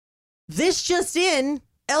This just in,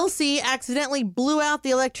 Elsie accidentally blew out the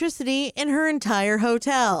electricity in her entire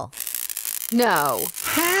hotel. No.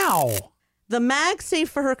 How? The MagSafe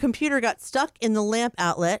for her computer got stuck in the lamp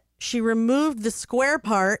outlet. She removed the square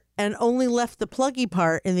part and only left the pluggy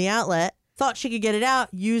part in the outlet. Thought she could get it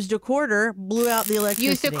out, used a quarter, blew out the electricity.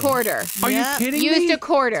 Used a quarter. Are you kidding me? Used a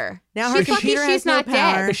quarter. Now her She's lucky computer has she's no not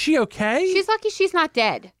power. dead. Is she okay? She's lucky she's not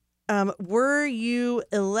dead. Were you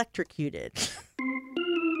electrocuted?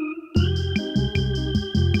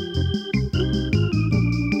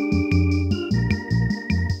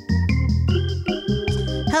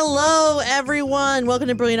 Hello, everyone. Welcome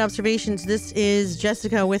to Brilliant Observations. This is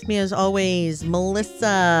Jessica. With me, as always,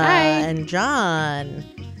 Melissa and John.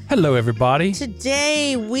 Hello, everybody.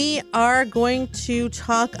 Today, we are going to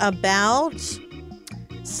talk about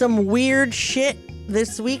some weird shit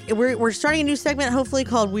this week. We're starting a new segment, hopefully,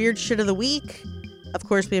 called Weird Shit of the Week. Of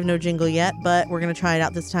course, we have no jingle yet, but we're going to try it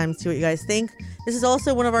out this time, see what you guys think. This is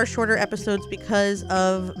also one of our shorter episodes because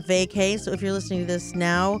of vacay. So if you're listening to this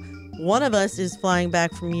now, one of us is flying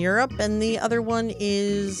back from Europe, and the other one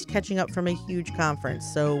is catching up from a huge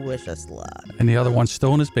conference. So wish us luck. And the other one's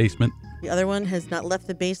still in his basement. The other one has not left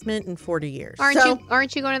the basement in 40 years.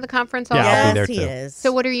 Aren't you going to the conference also? Yeah, I'll be Yes, there he too. is.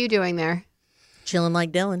 So what are you doing there? Chilling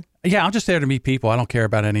like Dylan. Yeah, I'm just there to meet people. I don't care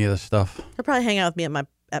about any of this stuff. He'll probably hang out with me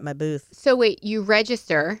at my booth. So wait, you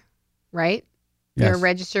register, right? Yes. You're a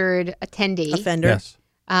registered attendee. Offender.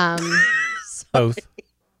 Yes. Both.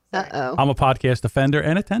 Uh-oh. I'm a podcast offender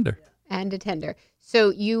and attender. And attender. So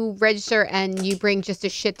you register and you bring just a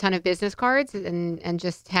shit ton of business cards and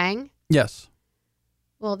just hang? Yes.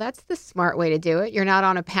 Well, that's the smart way to do it. You're not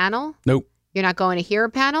on a panel? Nope. You're not going to hear a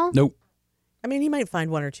panel? Nope. I mean, he might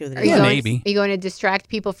find one or two that Are he you Yeah, going, maybe. Are you going to distract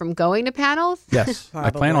people from going to panels? Yes.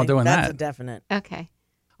 I plan on doing That's that. a definite. Okay.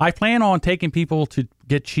 I plan on taking people to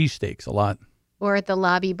get cheesesteaks a lot. Or at the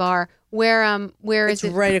lobby bar. Where It's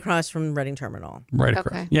is it? right across from Reading Terminal. Right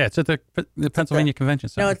across. Okay. Yeah, it's at the Pennsylvania Convention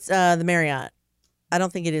Center. No, it's the Marriott. I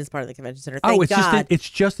don't think it is part of the convention center. oh, Thank it's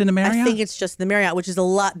God. just in the Marriott? I think it's just the Marriott, which is a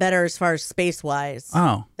lot better as far as space wise.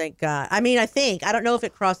 Oh. Thank God. I mean, I don't know if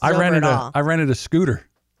it crosses I over rented at all. I rented a scooter.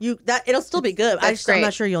 It'll still be good. That's I'm great.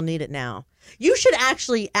 not sure you'll need it now. You should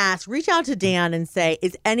actually reach out to Dan and say,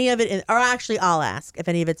 is any of it or actually I'll ask if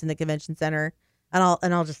any of it's in the convention center, and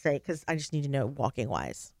I'll just say, because I just need to know walking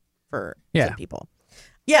wise for some people.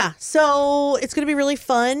 Yeah, so it's going to be really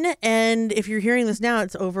fun, and if you're hearing this now,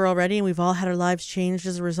 it's over already, and we've all had our lives changed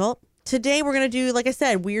as a result. Today, we're going to do, like I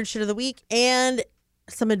said, weird shit of the week and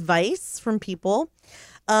some advice from people.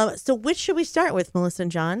 So which should we start with, Melissa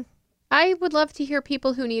and John? I would love to hear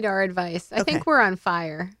people who need our advice. I Okay. think we're on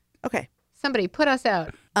fire. Okay. Somebody put us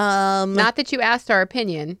out. Um, Not that you asked our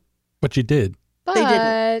opinion, But you did. but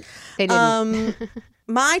didn't. They didn't.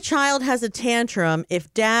 My child has a tantrum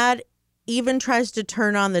if dad even tries to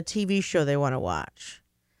turn on the TV show they want to watch.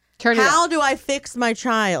 Turn it How up. do I fix my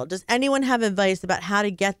child? Does anyone have advice about how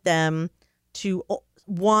to get them to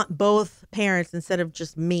want both parents instead of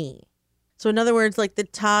just me? So in other words, like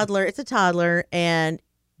it's a toddler and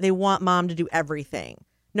they want mom to do everything.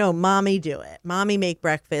 No, mommy do it. Mommy make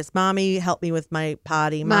breakfast. Mommy help me with my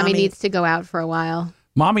potty. Mommy needs to go out for a while.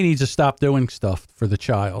 Mommy needs to stop doing stuff for the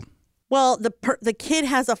child. Well, the kid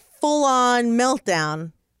has a full-on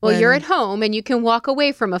meltdown. Well, when- you're at home and you can walk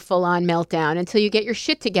away from a full-on meltdown until you get your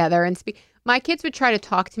shit together and speak. My kids would try to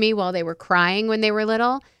talk to me while they were crying when they were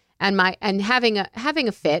little and having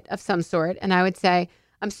a fit of some sort. And I would say,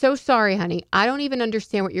 I'm so sorry, honey. I don't even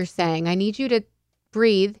understand what you're saying. I need you to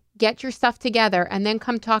breathe, get your stuff together, and then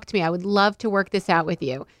come talk to me. I would love to work this out with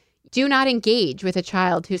you. Do not engage with a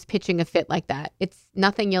child who's pitching a fit like that. It's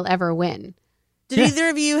nothing you'll ever win. Did either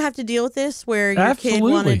of you have to deal with this where your kid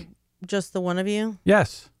Absolutely. wanted just the one of you?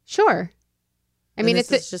 Yes. Sure. I And mean, this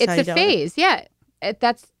is it's just how a you dealt with it? phase. Yeah.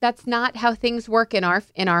 That's not how things work in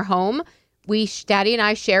our home. Daddy and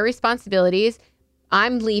I share responsibilities.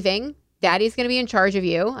 I'm leaving. Daddy's going to be in charge of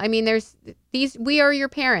you. I mean, we are your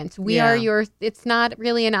parents. It's not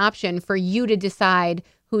really an option for you to decide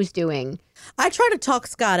who's doing. I try to talk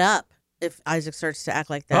Scott up if Isaac starts to act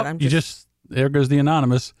like that. There goes the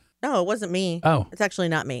anonymous. No, it wasn't me. Oh. It's actually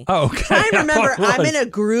not me. Oh, okay. Try and remember, I thought it I'm in was. a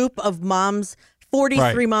group of moms, 43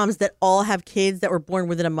 Right. moms that all have kids that were born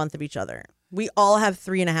within a month of each other. We all have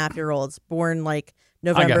 3.5-year-olds born like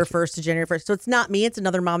November you. 1st to January 1st. So it's not me. It's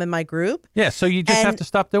another mom in my group. Yeah, so you just And- have to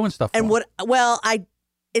stop doing stuff. And for him.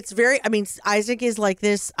 Isaac is like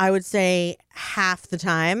this, I would say half the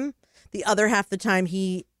time. The other half the time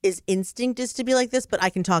his instinct is to be like this, but I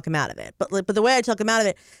can talk him out of it. But the way I talk him out of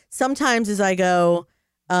it sometimes is I go,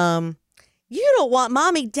 You don't want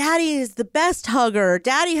mommy. Daddy is the best hugger.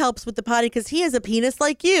 Daddy helps with the potty because he has a penis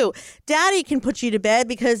like you. Daddy can put you to bed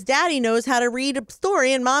because daddy knows how to read a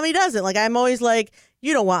story and mommy doesn't. Like, I'm always like,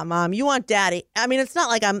 you don't want mom. You want daddy. I mean, it's not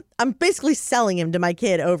like I'm basically selling him to my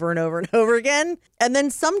kid over and over and over again. And then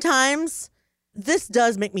sometimes this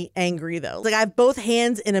does make me angry, though. Like, I have both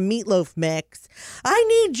hands in a meatloaf mix. I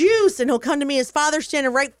need juice. And he'll come to me. His father's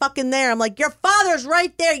standing right fucking there. I'm like, your father's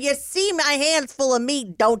right there. You see my hands full of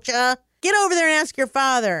meat, don't you? Get over there and ask your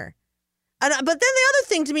father. But then the other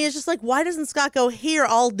thing to me is just like, why doesn't Scott go, here,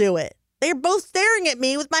 I'll do it? They're both staring at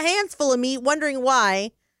me with my hands full of meat, wondering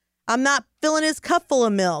why I'm not filling his cup full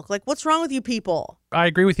of milk. Like, what's wrong with you people? I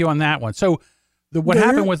agree with you on that one. So what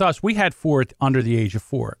happened with us, we had 4 under the age of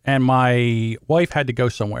 4, and my wife had to go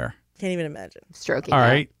somewhere. Can't even imagine. Stroking. All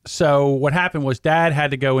right. So what happened was dad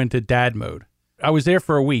had to go into dad mode. I was there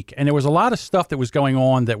for a week, and there was a lot of stuff that was going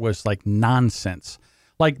on that was like nonsense.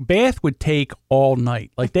 Like, bath would take all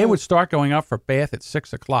night. Like, they would start going up for bath at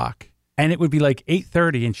 6 o'clock, and it would be like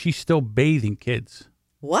 8:30, and she's still bathing kids.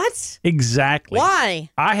 What? Exactly.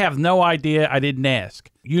 Why? I have no idea. I didn't ask.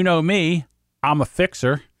 You know me. I'm a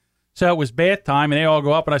fixer. So it was bath time, and they all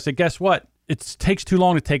go up, and I said, guess what? It takes too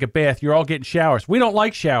long to take a bath. You're all getting showers. We don't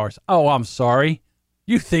like showers. Oh, I'm sorry.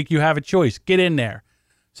 You think you have a choice. Get in there.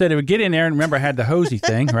 So they would get in there, and remember, I had the hosey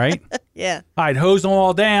thing, right? Yeah. I'd hose them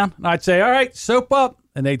all down, and I'd say, all right, soap up.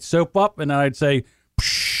 And they'd soap up, and then I'd say,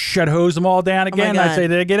 psh, I'd hose them all down again. God. I'd say,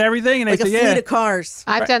 did I get everything? And Like they'd a say, fleet yeah. of cars.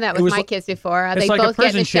 I've done that It with was my like- kids before. it's They like a both get in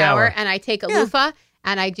the prison shower, shower. and I take a Yeah. loofah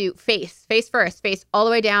and I do face first, face all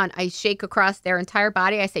the way down. I shake across their entire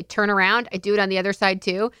body. I say turn around. I do it on the other side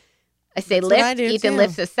too. I say That's what lift. I do, Ethan too.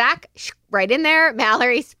 lifts a sack right in there.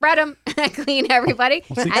 Mallory spread them. I clean everybody,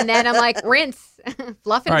 and then I'm like rinse,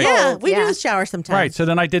 fluff and Right. fold. Yeah, we do the shower sometimes. Right. So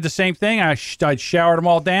then I did the same thing. I'd showered them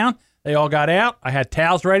all down. They all got out. I had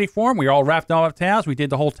towels ready for them. We all wrapped all up towels. We did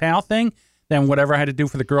the whole towel thing. Then whatever I had to do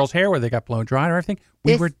for the girls' hair, where they got blown dry or everything,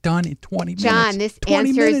 we were done in 20 minutes. John,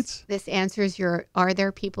 20 minutes. this answers your. Are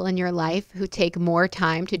there people in your life who take more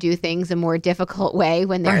time to do things a more difficult way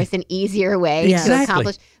when there Right. is an easier way Yeah. to Exactly.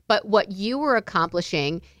 accomplish? But what you were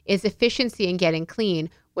accomplishing is efficiency in getting clean.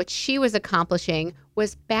 What she was accomplishing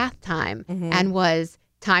was bath time and was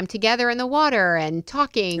time together in the water and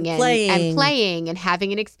talking and playing and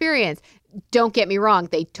having an experience. Don't get me wrong.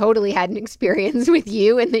 They totally had an experience with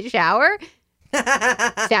you in the shower.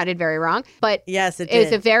 Sounded very wrong, but Yes, it it was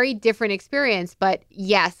a did. very different experience. But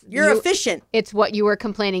yes, You're efficient. it's what you were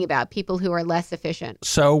complaining about, people who are less efficient.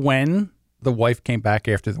 So when the wife came back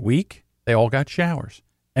after the week, they all got showers,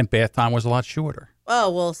 and bath time was a lot shorter. Oh,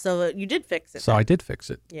 well, so you did fix it. So I did fix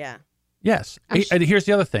it. Yeah. Yes. And here's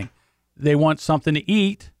the other thing. They want something to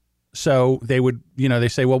eat. So they would, they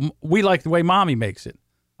say, well, we like the way mommy makes it.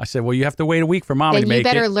 I said, well, you have to wait a week for mommy Then to you make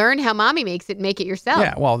better it. learn how mommy makes it and make it yourself.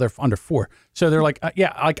 Yeah, well, they're under 4. So they're like,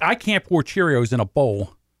 like I can't pour Cheerios in a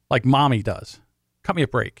bowl like mommy does. Cut me a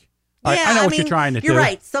break. I know what you're trying to do. You're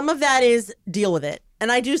right. Some of that is deal with it.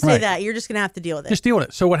 And I do say Right. that. You're just going to have to deal with it. Just deal with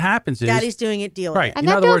it. So what happens is, Daddy's doing it, deal with right. it. And In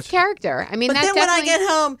that other builds words, character. I mean, But that then when I definitely- get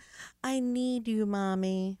home, I need you,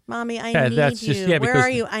 Mommy. Mommy, I Yeah, need that's you. just- yeah, Where because are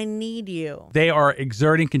you? I need you. they are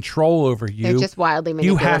exerting control over you. they're just wildly You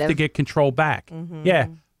manipulative. have to get control back. Mm-hmm. Yeah.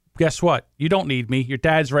 Guess what? You don't need me. Your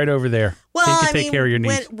dad's right over there. Well, he can I take mean, care of your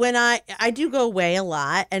needs. when I do go away a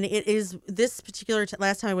lot, and it is this particular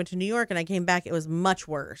last time I went to New York and I came back, it was much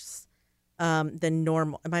worse than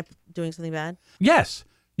normal. Am I doing something bad? Yes.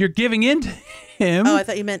 You're giving in to him. Oh, I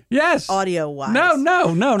thought you meant yes. audio wise. No,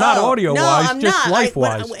 not audio no, wise, I'm just not. life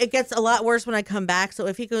wise. It gets a lot worse when I come back. So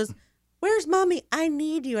if he goes, "Where's Mommy? I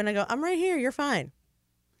need you," and I go, "I'm right here. You're fine."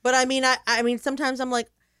 But I mean, sometimes I'm like,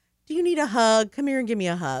 "Do you need a hug? Come here and give me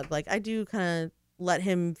a hug." Like I do kind of let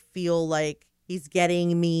him feel like he's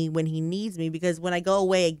getting me when he needs me, because when I go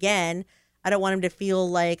away again, I don't want him to feel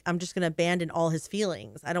like I'm just going to abandon all his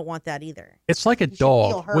feelings. I don't want that either. It's like a should feel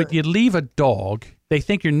dog. heard. When you leave a dog, they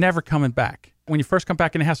think you're never coming back. When you first come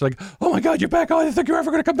back in the house, they're like, "Oh my God, you're back! Oh, I didn't think you're ever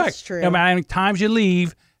going to come back." That's true. No matter how many times you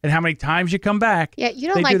leave and how many times you come back. Yeah, you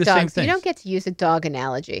don't they like do the same dogs. You things. don't get to use a dog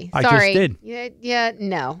analogy. I just Sorry. did. Yeah,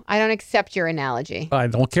 no. I don't accept your analogy. I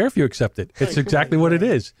don't care if you accept it. It's exactly what it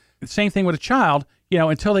is. The same thing with a child.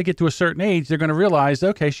 Until they get to a certain age, they're going to realize,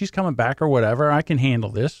 okay, she's coming back or whatever. I can handle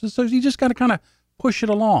this. So you just got to kind of push it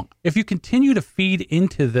along. If you continue to feed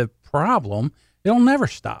into the problem, it'll never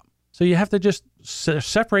stop. So you have to just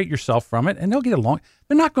separate yourself from it, and they'll get along.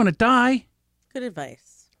 They're not going to die. Good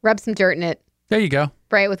advice. Rub some dirt in it. There you go.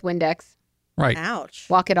 Spray it with Windex. Right. Ouch.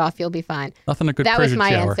 Walk it off. You'll be fine. Nothing a good That was prison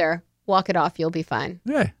my shower. answer. Walk it off. You'll be fine.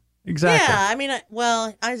 Yeah, exactly. Yeah, I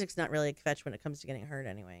mean, Isaac's not really a fetch when it comes to getting hurt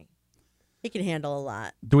anyway. He can handle a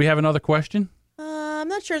lot. Do we have another question? I'm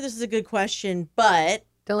not sure if this is a good question, but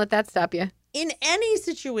Don't let that stop you. in any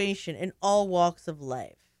situation in all walks of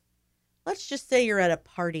life, let's just say you're at a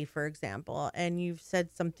party, for example, and you've said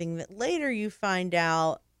something that later you find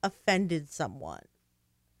out offended someone.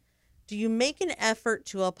 Do you make an effort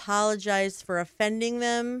to apologize for offending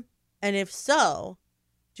them? And if so,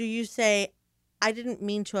 do you say, I didn't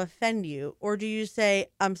mean to offend you? Or do you say,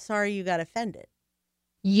 I'm sorry you got offended?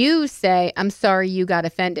 You say, I'm sorry you got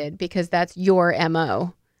offended because that's your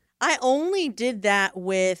MO. I only did that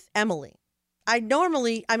with Emily.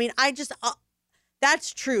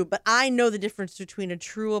 That's true, but I know the difference between a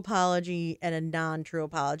true apology and a non-true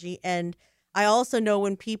apology. And I also know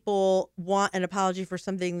when people want an apology for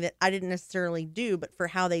something that I didn't necessarily do, but for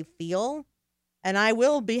how they feel. And I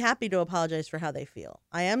will be happy to apologize for how they feel.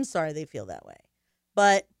 I am sorry they feel that way.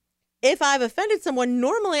 But if I've offended someone,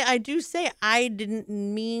 normally I do say I didn't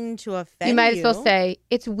mean to offend you. You might as well say,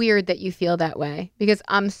 it's weird that you feel that way. Because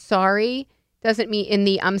I'm sorry doesn't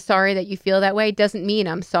mean I'm sorry that you feel that way doesn't mean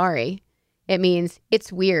I'm sorry. It means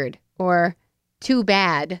it's weird or too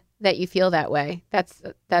bad that you feel that way.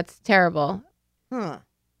 That's terrible. Huh.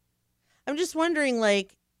 I'm just wondering,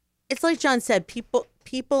 like, it's like John said,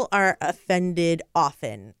 people are offended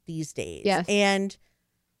often these days. Yes. And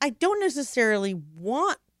I don't necessarily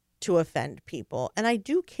want to offend people. And I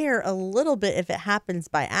do care a little bit if it happens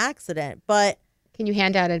by accident. But can you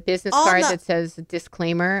hand out a business card that says a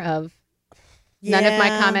disclaimer of none of my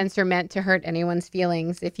comments are meant to hurt anyone's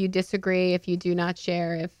feelings. If you disagree, if you do not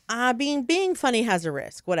share, if being funny has a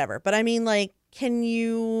risk, whatever. But I mean, like,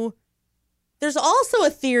 there's also a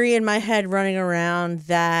theory in my head running around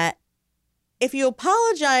that if you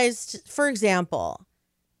apologize, for example,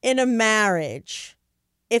 in a marriage,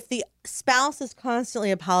 if the spouse is constantly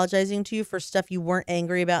apologizing to you for stuff you weren't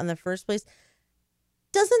angry about in the first place,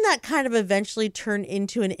 doesn't that kind of eventually turn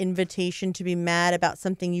into an invitation to be mad about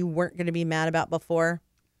something you weren't going to be mad about before?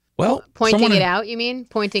 Well, pointing it out, you mean?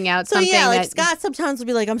 Pointing out something like Scott sometimes will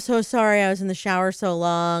be like, I'm so sorry I was in the shower so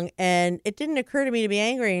long, and it didn't occur to me to be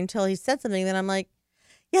angry until he said something. Then I'm like,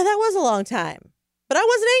 yeah, that was a long time. But I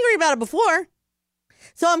wasn't angry about it before.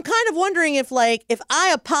 So I'm kind of wondering if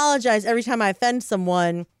I apologize every time I offend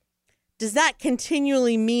someone, does that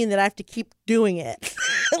continually mean that I have to keep doing it?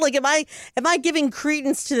 Like, am I giving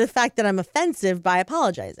credence to the fact that I'm offensive by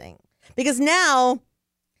apologizing? Because now,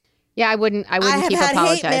 yeah, I wouldn't I have keep had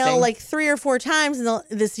apologizing. hate mail like 3 or 4 times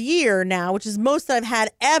this year now, which is most that I've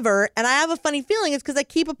had ever. And I have a funny feeling it's because I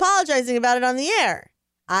keep apologizing about it on the air.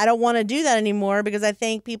 I don't want to do that anymore because I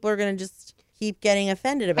think people are going to just keep getting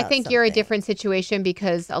offended about I think something. you're a different situation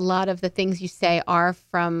because a lot of the things you say are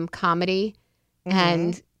from comedy,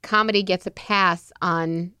 and comedy gets a pass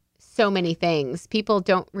on so many things. People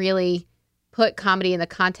don't really put comedy in the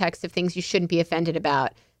context of things you shouldn't be offended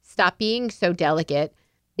about. Stop being so delicate.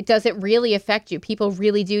 It doesn't really affect you. People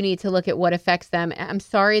really do need to look at what affects them. I'm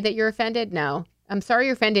sorry that you're offended. No. I'm sorry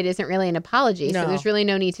you're offended isn't really an apology. No. So there's really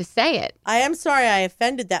no need to say it. I am sorry I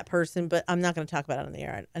offended that person, but I'm not going to talk about it on the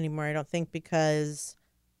air anymore, I don't think, because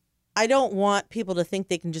I don't want people to think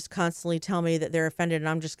they can just constantly tell me that they're offended and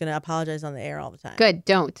I'm just going to apologize on the air all the time. Good.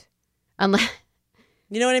 Don't.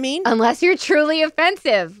 You know what I mean? Unless you're truly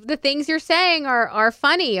offensive. The things you're saying are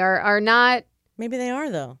funny, are not. Maybe they are,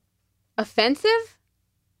 though. Offensive?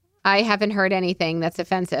 I haven't heard anything that's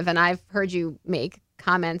offensive. And I've heard you make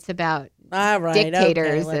comments about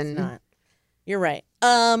dictators. Okay, let's not. You're right.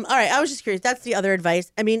 All right. I was just curious. That's the other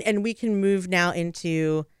advice. I mean, and we can move now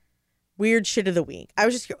into weird shit of the week. I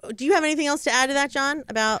was just, do you have anything else to add to that, John,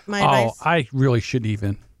 about my advice? Oh, I really shouldn't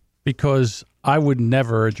even, because I would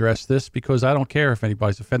never address this because I don't care if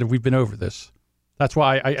anybody's offended. We've been over this. That's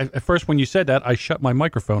why I at first when you said that, I shut my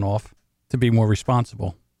microphone off to be more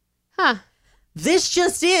responsible. Huh. This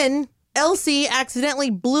just in, Elsie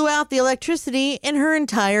accidentally blew out the electricity in her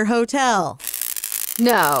entire hotel.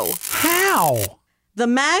 No. How? The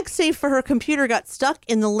MagSafe for her computer got stuck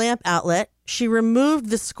in the lamp outlet. She removed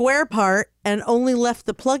the square part and only left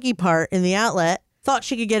the pluggy part in the outlet. Thought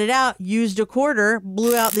she could get it out, used a quarter,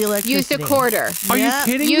 blew out the electricity. Used a quarter. Are you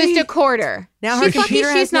kidding me? Used a quarter. Now her she's computer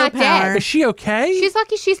lucky has she's no not power. dead. Is she okay? She's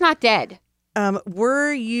lucky she's not dead.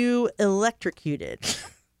 Were you electrocuted?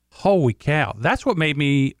 Holy cow. That's what made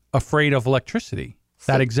me afraid of electricity.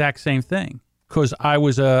 That exact same thing. Because I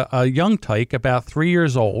was a young tyke, about 3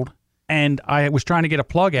 years old, and I was trying to get a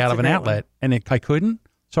plug out of an outlet, and I couldn't.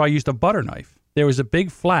 So I used a butter knife. There was a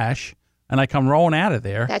big flash, and I come rolling out of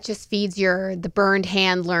there. That just feeds the burned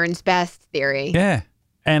hand learns best theory. Yeah.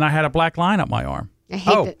 And I had a black line up my arm. I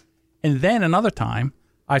hate that. And then another time,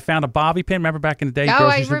 I found a bobby pin. Remember back in the day, Oh,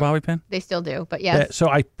 girls I used their rem- bobby pin? They still do, but Yeah, yes. so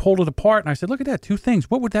I pulled it apart and I said, look at that, 2 things.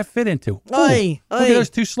 What would that fit into? Ooh, Oy, look oy. at those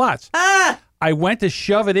 2 slots. Ah! I went to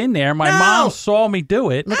shove it in there. My No! mom saw me do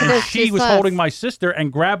it, at and those she 2 was slots. holding my sister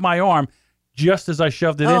and grabbed my arm just as I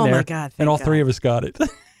shoved it Oh, in my there. God, and thank all 3 God. of us got it.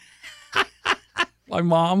 My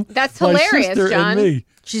mom, That's my hilarious, sister, John. and me.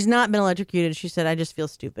 She's not been electrocuted. She said, I just feel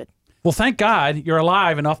stupid. Well, thank God you're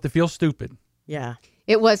alive enough to feel stupid. Yeah.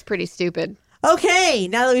 It was pretty stupid. Okay,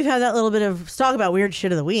 now that we've had that little bit of talk about weird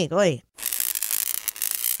shit of the week. Oy.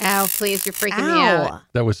 Ow, please, you're freaking me out. Ow.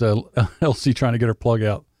 That was Elsie trying to get her plug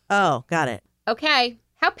out. Oh, got it. Okay,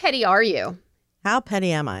 how petty are you? How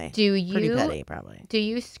petty am I? Do Pretty you petty, probably. do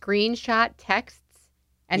you screenshot texts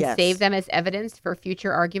and Yes. save them as evidence for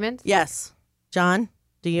future arguments? Yes. John,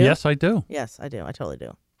 do you? Yes, I do. Yes, I do. I totally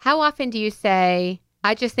do. How often do you say,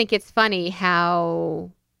 I just think it's funny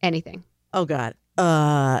how anything? Oh, God. At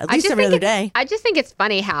I least just every think other day. I just think it's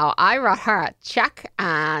funny how I wrote her a check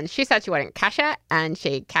and she said she wouldn't cash it and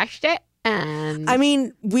she cashed it. And I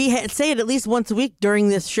mean, we say it at least once a week during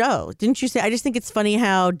this show. Didn't you say? I just think it's funny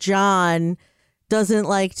how John doesn't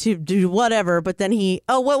like to do whatever, but then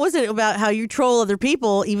what was it about how you troll other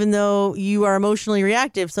people even though you are emotionally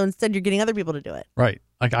reactive? So instead you're getting other people to do it. Right.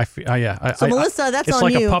 Like yeah. So Melissa, that's it's on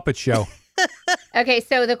like you. a puppet show. okay,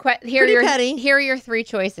 so here Pretty petty. are your 3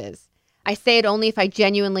 choices. I say it only if I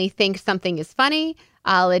genuinely think something is funny.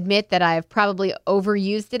 I'll admit that I've probably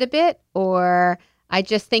overused it a bit, or I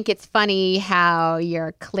just think it's funny how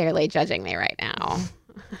you're clearly judging me right now.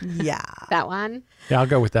 Yeah. That one? Yeah, I'll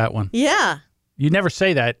go with that one. Yeah. You never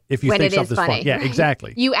say that if you When think it is something's funny. funny. Yeah, Right.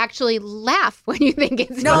 exactly. You actually laugh when you think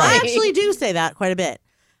it's No, funny. I actually do say that quite a bit.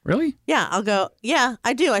 Really? Yeah, I'll go, yeah,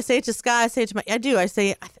 I do. I say it to Sky. I say it to I do. I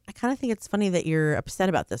say, I kind of think it's funny that you're upset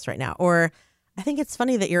about this right now. Or I think it's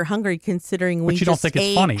funny that you're hungry considering we you don't just think it's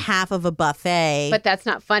ate funny. half of a buffet. But that's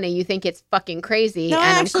not funny. You think it's fucking crazy, no, and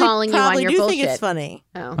I I'm actually calling you on probably your do bullshit. think it's funny.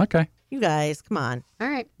 Oh, Okay. You guys, come on. all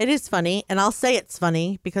right. It is funny, and I'll say it's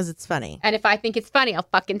funny because it's funny. And if I think it's funny, I'll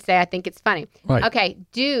fucking say I think it's funny. Right. Okay.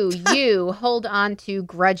 Do you hold on to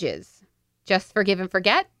grudges? Just forgive and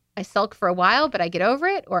forget? I sulk for a while, but I get over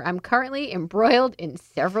it, or I'm currently embroiled in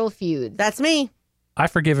several feuds. That's me. I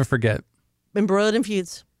forgive and forget. Embroiled in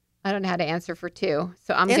feuds. I don't know how to answer for 2,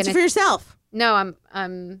 so I'm Answer gonna. for yourself. No,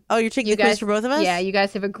 I'm. Oh, you're taking You the quiz guys- for both of us? Yeah, you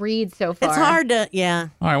guys have agreed so far. It's hard to, yeah.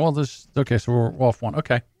 All right. Well, okay. So we're off one.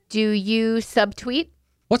 Okay. Do you subtweet?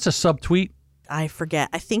 What's a subtweet? I forget.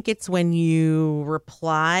 I think it's when you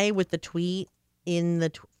reply with the tweet in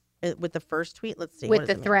the with the first tweet. Let's see. With what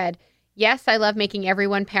the does it mean? thread. Yes, I love making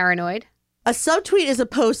everyone paranoid. A subtweet is a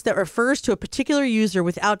post that refers to a particular user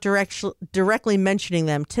without directly mentioning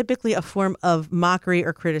them, typically a form of mockery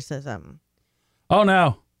or criticism. Oh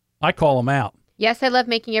no, I call them out. Yes, I love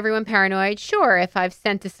making everyone paranoid. Sure, if I've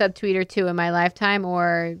sent a subtweet or 2 in my lifetime,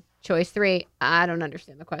 or choice 3, I don't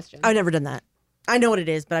understand the question. I've never done that. I know what it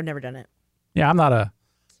is, but I've never done it. Yeah, I'm not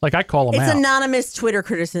I call them It's out. anonymous Twitter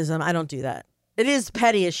criticism. I don't do that. It is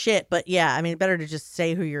petty as shit, but yeah, I mean, better to just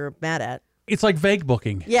say who you're mad at. It's like vague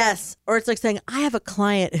booking. Yes, or it's like saying, I have a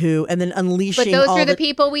client who, and then unleashing but those all are the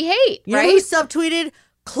people we hate, You know right? who subtweeted?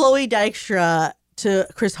 Chloe Dykstra to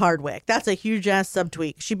Chris Hardwick. That's a huge ass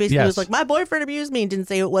subtweet. She basically Yes. was like, my boyfriend abused me and didn't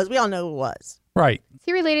say who it was. We all know who it was. Right. Is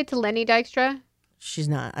he related to Lenny Dykstra? She's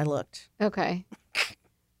not. I looked. Okay.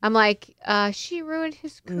 I'm like, she ruined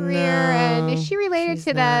his career, No, and is she related she's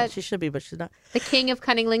to not. that She should be, but she's not. the king of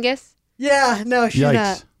Cunnilingus? Yeah, no, she's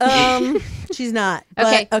Yikes. not. She's not.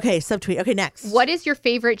 Okay. But, okay, subtweet. Okay, next. What is your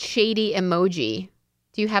favorite shady emoji?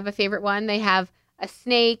 Do you have a favorite one? They have a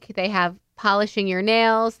snake. They have polishing your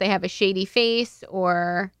nails. They have a shady face,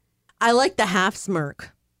 or I like the half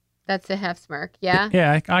smirk. that's a half smirk. Yeah.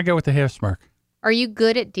 Yeah, I go with the half smirk. Are you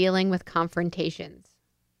good at dealing with confrontations?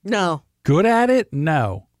 No. Good at it?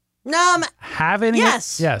 No. No, Having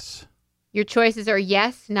Yes. it? Yes. Your choices are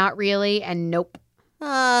yes, not really, and nope.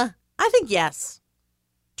 I think yes.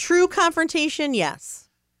 True confrontation, yes.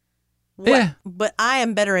 Yeah. But I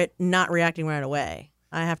am better at not reacting right away.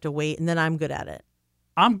 I have to wait, and then I'm good at it.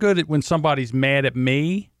 I'm good at when somebody's mad at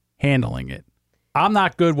me handling it. I'm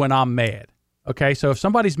not good when I'm mad. Okay, so if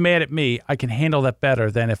somebody's mad at me, I can handle that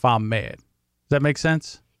better than if I'm mad. Does that make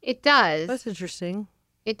sense? It does. That's interesting.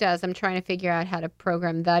 It does. I'm trying to figure out how to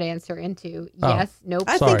program that answer into Oh. yes, nope.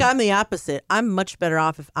 I Sorry. think I'm the opposite. I'm much better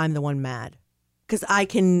off if I'm the one mad because I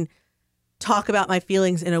can talk about my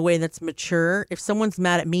feelings in a way that's mature. If someone's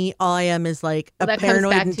mad at me, all I am is like a Well, that comes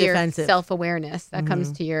paranoid back and to your defensive. self-awareness. That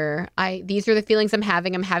comes to your these are the feelings I'm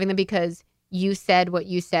having. I'm having them because you said what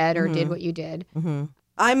you said or did what you did.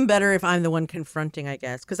 I'm better if I'm the one confronting, I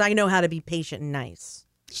guess, because I know how to be patient and nice.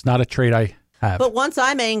 It's not a trait have. But once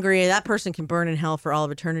I'm angry, that person can burn in hell for all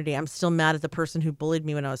of eternity. I'm still mad at the person who bullied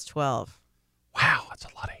me when I was 12. Wow, that's a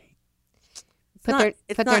lot of hate.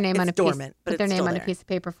 Put their name on a dormant, piece. Put their name on a piece of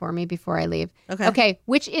paper for me before I leave. Okay. Okay.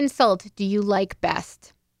 Which insult do you like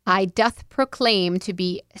best? I doth proclaim to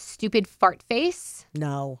be stupid fart face.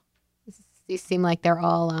 No. These seem like they're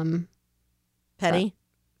all Petty.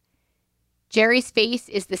 Jerry's face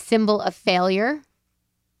is the symbol of failure.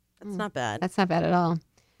 That's not bad. That's not bad at all.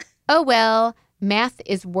 Oh well, math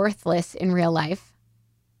is worthless in real life.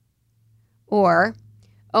 Or,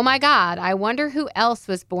 oh my God, I wonder who else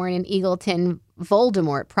was born in Eagleton.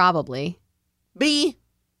 Voldemort, probably. B.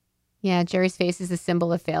 Yeah, Jerry's face is a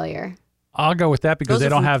symbol of failure. I'll go with that because Those they are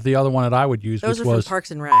don't from- have the other one that I would use, Those which are was. from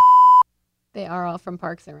Parks and Rec. They are all from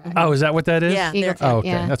Parks and Rec. Oh, is that what that is? Yeah. they're- Eagleton, Oh, okay.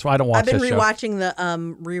 yeah. That's why I don't watch I've been that show. rewatching the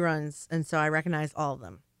reruns, and so I recognize all of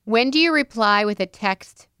them. When do you reply with a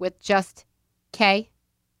text with just K?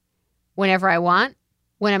 Whenever I want?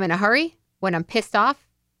 When I'm in a hurry? When I'm pissed off?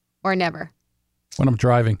 Or never? When I'm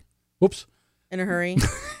driving. Whoops. In a hurry.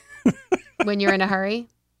 When you're in a hurry?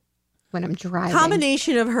 When I'm driving?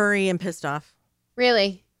 Combination of hurry and pissed off.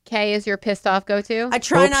 Really? K is your pissed off go-to? I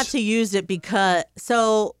try Oops. not to use it because.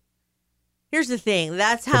 So here's the thing.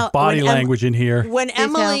 That's The how. body when language in here. When tell.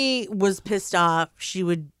 Emily was pissed off, she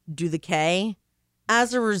would do the K.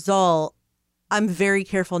 As a result, I'm very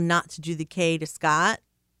careful not to do the K to Scott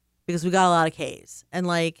because we got a lot of Ks. And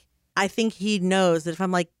like, I think he knows that if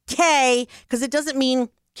I'm like K, because it doesn't mean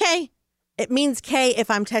K. It means K if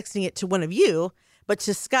I'm texting it to one of you. But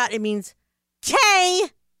to Scott, it means K.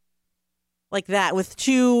 Like that with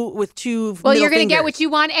two well, middle you're going to get fingers. what you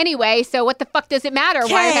want anyway, so what the fuck does it matter?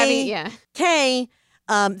 Why K. having yeah. K.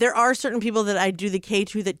 There are certain people that I do the K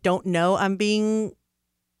to that don't know I'm being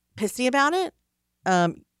pissy about it.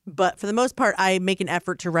 But for the most part, I make an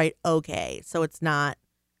effort to write okay, so it's not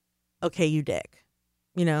okay, you dick.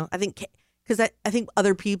 You know, I think because I think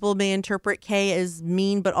other people may interpret K as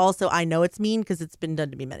mean, but also I know it's mean because it's been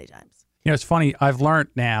done to me many times. You know, it's funny. I've learned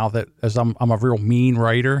now that as I'm a real mean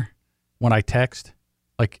writer when I text,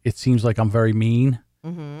 like it seems like I'm very mean.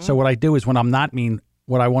 Mm-hmm. So what I do is when I'm not mean,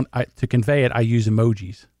 what I want to convey it, I use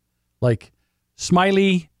emojis, like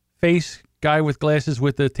smiley face, guy with glasses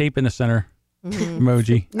with the tape in the center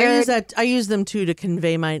emoji. I use them too to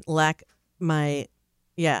convey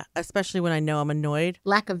especially when I know I'm annoyed.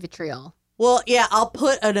 Lack of vitriol. Well, yeah, I'll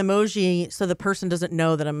put an emoji so the person doesn't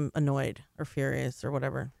know that I'm annoyed or furious or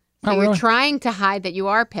whatever. So Oh, you're really? trying to hide that you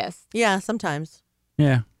are pissed. Yeah, sometimes.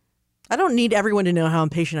 Yeah. I don't need everyone to know how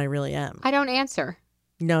impatient I really am. I don't answer.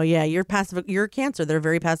 No, yeah, you're a Cancer. They're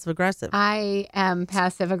very passive aggressive. I am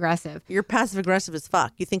passive aggressive. You're passive aggressive as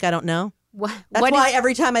fuck. You think I don't know? What, That's what why is,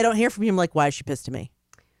 every time I don't hear from you, I'm like, why is she pissed at me?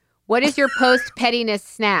 what is your post pettiness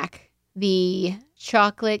snack? The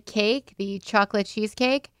chocolate cake, the chocolate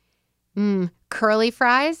cheesecake, curly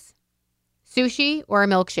fries, sushi, or a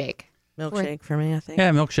milkshake? Milkshake for me, I think.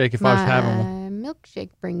 Yeah, milkshake if I was having one. My milkshake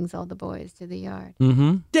brings all the boys to the yard.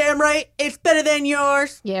 Mm-hmm. Damn right, it's better than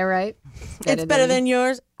yours. Yeah, right. It's better than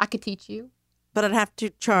yours, I could teach you. but I'd have to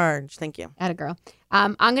charge. Thank you. Atta girl.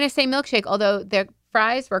 I'm gonna say milkshake, although the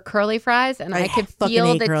fries were curly fries, and I could fucking feel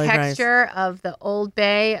hate the curly fries. texture of the Old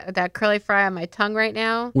Bay, that curly fry on my tongue right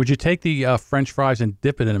now. Would you take the French fries and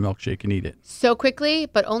dip it in a milkshake and eat it? So quickly,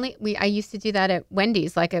 but I used to do that at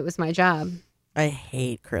Wendy's like it was my job. I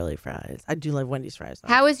hate curly fries. I do love Wendy's fries, though.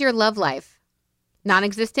 How is your love life?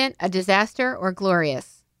 Non-existent, a disaster, or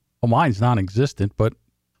glorious? Well, mine's non-existent, but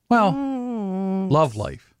well, love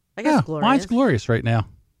life. I guess Yeah, glorious. mine's glorious right now.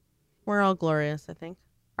 We're all glorious, I think.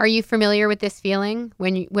 Are you familiar with this feeling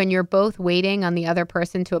when you're both waiting on the other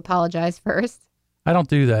person to apologize first? I don't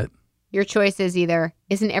do that. Your choice is either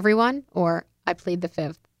isn't everyone or I plead the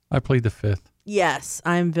fifth. I plead the fifth. Yes,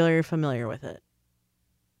 I'm very familiar with it.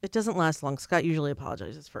 It doesn't last long. Scott usually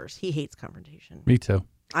apologizes first. He hates confrontation. Me too.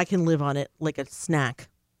 I can live on it like a snack.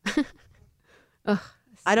 Ugh,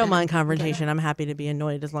 I don't mind confrontation. I'm happy to be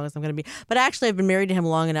annoyed as long as I'm going to be. But actually, I've been married to him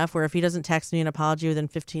long enough where if he doesn't text me an apology within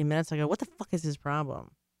 15 minutes, I go, what the fuck is his problem?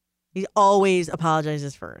 He always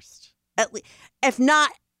apologizes first. If not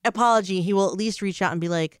apology, he will at least reach out and be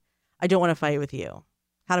like, I don't want to fight with you.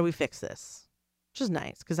 How do we fix this? Which is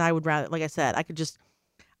nice because I would rather, like I said, I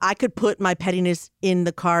could put my pettiness in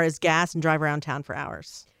the car as gas and drive around town for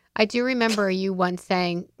hours. I do remember you once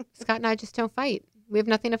saying, Scott and I just don't fight. We have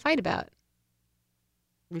nothing to fight about.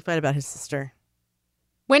 We fight about his sister.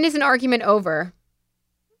 When is an argument over?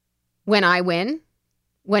 When I win?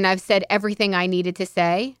 When I've said everything I needed to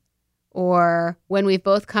say? Or when we've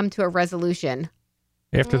both come to a resolution?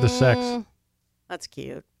 After the sex. That's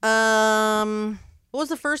cute. What was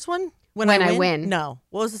the first one? When I win? No.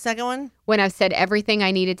 What was the second one? When I've said everything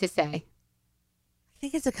I needed to say. I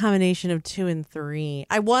think it's a combination of 2 and 3.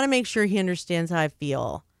 I want to make sure he understands how I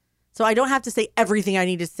feel. So I don't have to say everything I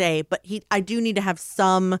need to say, but I do need to have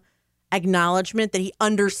some acknowledgement that he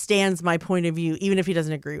understands my point of view, even if he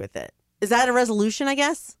doesn't agree with it. Is that a resolution, I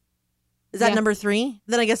guess? Is that number 3?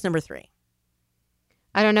 Then I guess number 3.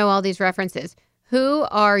 I don't know all these references. Who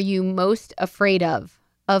are you most afraid of?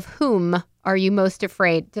 Of whom are you most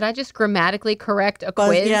afraid? Did I just grammatically correct a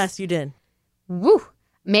quiz? Yes, you did. Woo!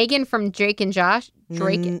 Megan from Drake and Josh.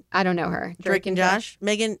 Drake, I don't know her. Drake and Josh.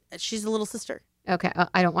 Megan, she's the little sister. Okay,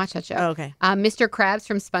 I don't watch that show. Oh, okay. Mr. Krabs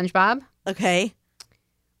from SpongeBob. Okay.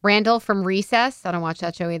 Randall from Recess. I don't watch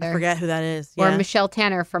that show either. I forget who that is. Or Yeah. Michelle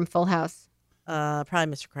Tanner from Full House.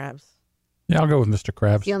 Probably Mr. Krabs. Yeah, I'll go with Mr.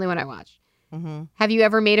 Krabs. The only one I watch. Mm-hmm. Have you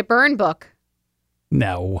ever made a burn book?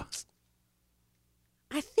 No.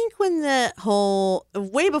 I think when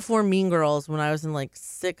way before Mean Girls, when I was in like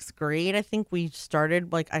 6th grade, I think I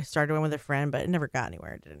started one with a friend, but it never got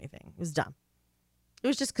anywhere. It did anything. It was dumb. It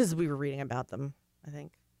was just because we were reading about them, I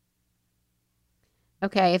think.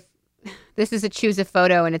 Okay, if this is a choose a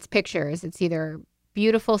photo and it's pictures. It's either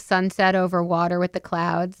beautiful sunset over water with the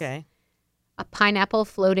clouds, Okay. a pineapple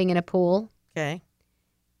floating in a pool, Okay.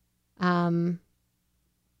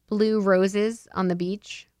 blue roses on the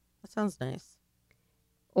beach, That sounds nice.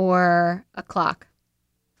 or a clock.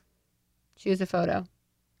 Choose a photo.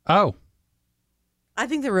 Oh, I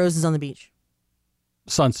think the roses on the beach.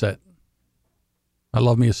 sunset. I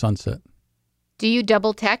love me a sunset. Do you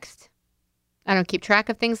double text? I don't keep track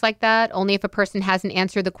of things like that. Only if a person hasn't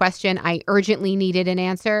answered the question I urgently needed an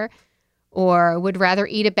answer, or would rather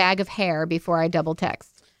eat a bag of hair before I double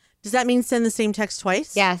text. Does that mean send the same text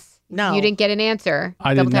twice? Yes. No. You didn't get an answer.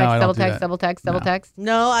 I double didn't know. text, I double don't do text, that. double text, double No. text.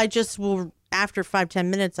 No, I just will, after 5-10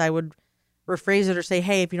 minutes, I would rephrase it or say,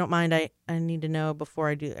 hey, if you don't mind, I need to know before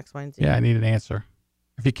I do X, Y, and Z. Yeah, I need an answer.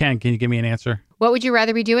 If you can you give me an answer? What would you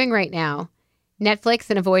rather be doing right now? Netflix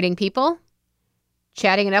and avoiding people?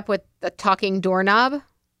 Chatting it up with a talking doorknob?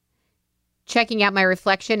 Checking out my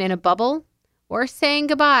reflection in a bubble? Or saying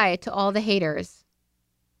goodbye to all the haters?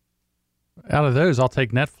 Out of those, I'll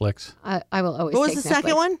take Netflix. I will always What was take the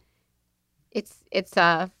second Netflix. one? It's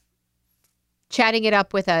chatting it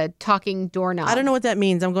up with a talking doorknob. I don't know what that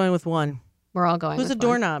means. I'm going with 1. We're all going Who's with a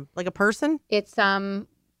doorknob? Like a person? It's Is that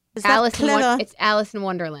Alice clever? it's Alice in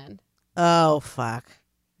Wonderland. Oh, fuck.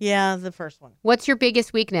 Yeah, the first one. What's your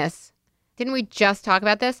biggest weakness? Didn't we just talk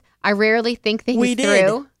about this? I rarely think things We through.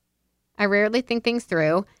 did. I rarely think things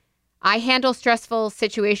through. I handle stressful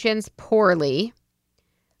situations poorly.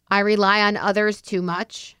 I rely on others too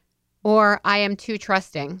much. Or I am too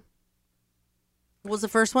trusting. What was the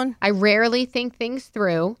first one? I rarely think things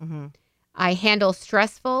through. Mm-hmm. I handle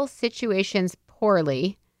stressful situations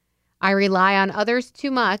poorly. I rely on others too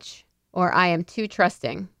much. Or I am too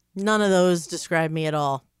trusting. None of those describe me at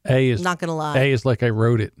all. A is Not going to lie. A is like I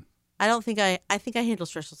wrote it. I think I handle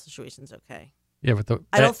stressful situations okay. Yeah, but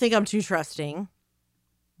I don't think I'm too trusting.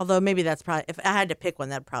 Although maybe that's probably, if I had to pick one,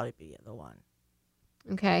 that'd probably be the one.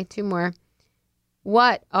 Okay, 2 more.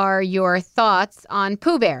 What are your thoughts on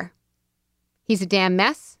Pooh Bear? He's a damn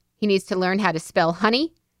mess. He needs to learn how to spell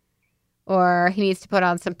honey. Or he needs to put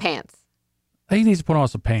on some pants. he needs to put on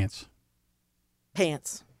some pants.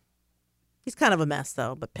 Pants. He's kind of a mess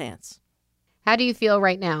though, but pants. How do you feel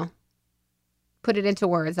right now? Put it into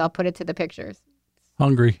words. I'll put it to the pictures.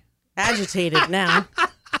 Hungry. Agitated now.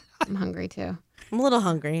 I'm hungry too. I'm a little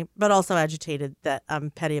hungry, but also agitated that I'm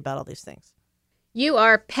petty about all these things. You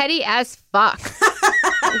are petty as fuck.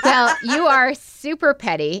 Well, you are super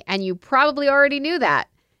petty, and you probably already knew that.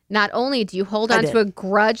 Not only do you hold I on did. to a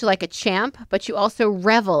grudge like a champ, but you also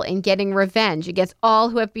revel in getting revenge against all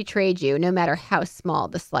who have betrayed you, no matter how small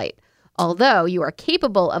the slight. Although you are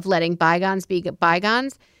capable of letting bygones be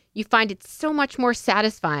bygones, you find it so much more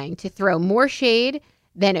satisfying to throw more shade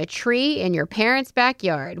than a tree in your parents'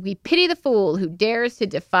 backyard. We pity the fool who dares to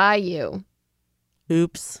defy you.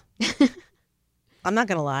 Oops. I'm not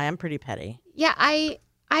going to lie. I'm pretty petty. Yeah, I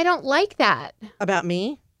don't like that. About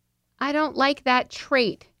me? I don't like that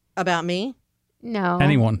trait. About me? No.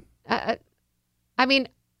 Anyone. I mean,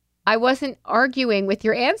 I wasn't arguing with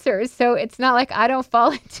your answers, so it's not like I don't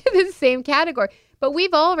fall into the same category. But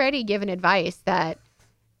we've already given advice that,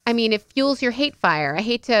 I mean, it fuels your hate fire. I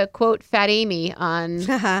hate to quote Fat Amy on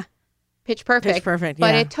Pitch Perfect. Pitch Perfect,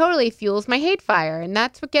 But yeah. it totally fuels my hate fire. And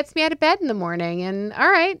that's what gets me out of bed in the morning. And all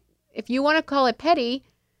right, if you want to call it petty,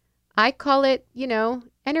 I call it,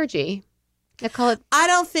 energy. I call it. I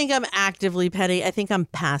don't think I'm actively petty. I think I'm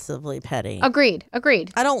passively petty. Agreed.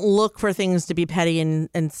 I don't look for things to be petty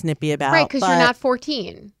and snippy about. Right, because you're but- not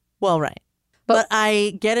 14. Well, right. But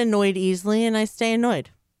I get annoyed easily and I stay annoyed.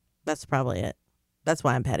 That's probably it. That's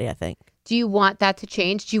why I'm petty, I think. Do you want that to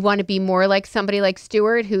change? Do you want to be more like somebody like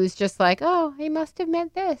Stuart, who's just like, oh, he must have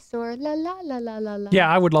meant this, or la la la la la la? Yeah,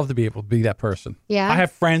 I would love to be able to be that person. Yeah. I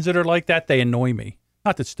have friends that are like that. They annoy me.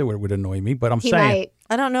 Not that Stuart would annoy me, but I'm He saying. might.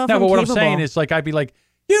 I don't know if No, I'm but what capable. I'm saying is, like, I'd be like,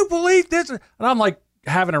 you believe this? And I'm like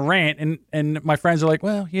having a rant, and my friends are like,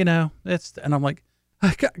 well, you know, and I'm like,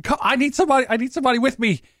 I need somebody with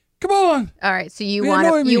me. Come on. All right, so You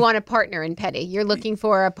annoy me. you want a partner in petty. You're looking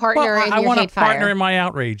for a partner Well, in I your want a hate fire. partner in my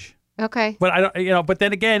outrage. Okay. But I don't, but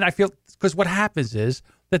then again, I feel, because what happens is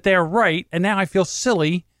that they're right, and now I feel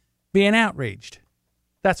silly being outraged.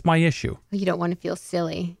 That's my issue. You don't want to feel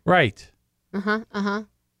silly. Right.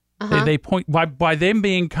 They point by them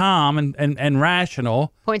being calm and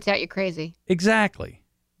rational. Points out you're crazy. Exactly.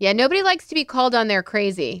 Yeah, nobody likes to be called on their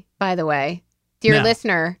crazy, by the way. Dear No.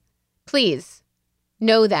 listener, please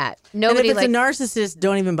know that. And Nobody if it's likes a narcissist,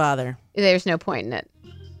 don't even bother. there's no point in it.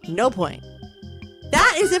 No point.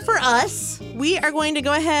 That is it for us. We are going to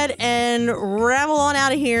go ahead and ramble on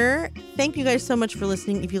out of here. Thank you guys so much for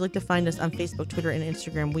listening. If you'd like to find us on Facebook, Twitter, and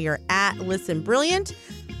Instagram, we are at Listen Brilliant.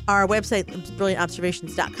 Our website is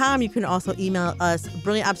brilliantobservations.com. You can also email us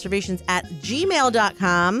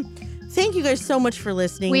brilliantobservations@gmail.com. Thank you guys so much for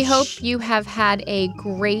listening. We hope you have had a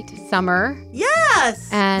great summer. Yes!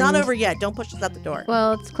 And- Not over yet. Don't push us out the door.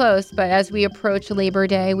 Well, it's close, but as we approach Labor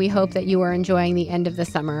Day, we hope that you are enjoying the end of the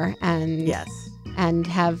summer and Yes. and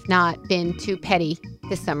have not been too petty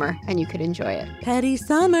this summer, and you could enjoy it. Petty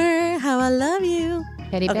Summer, how I love you.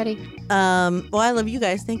 Petty Okay. Betty. Well, I love you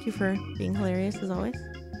guys. Thank you for being hilarious as always.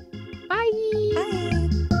 Bye.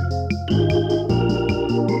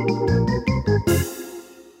 Bye.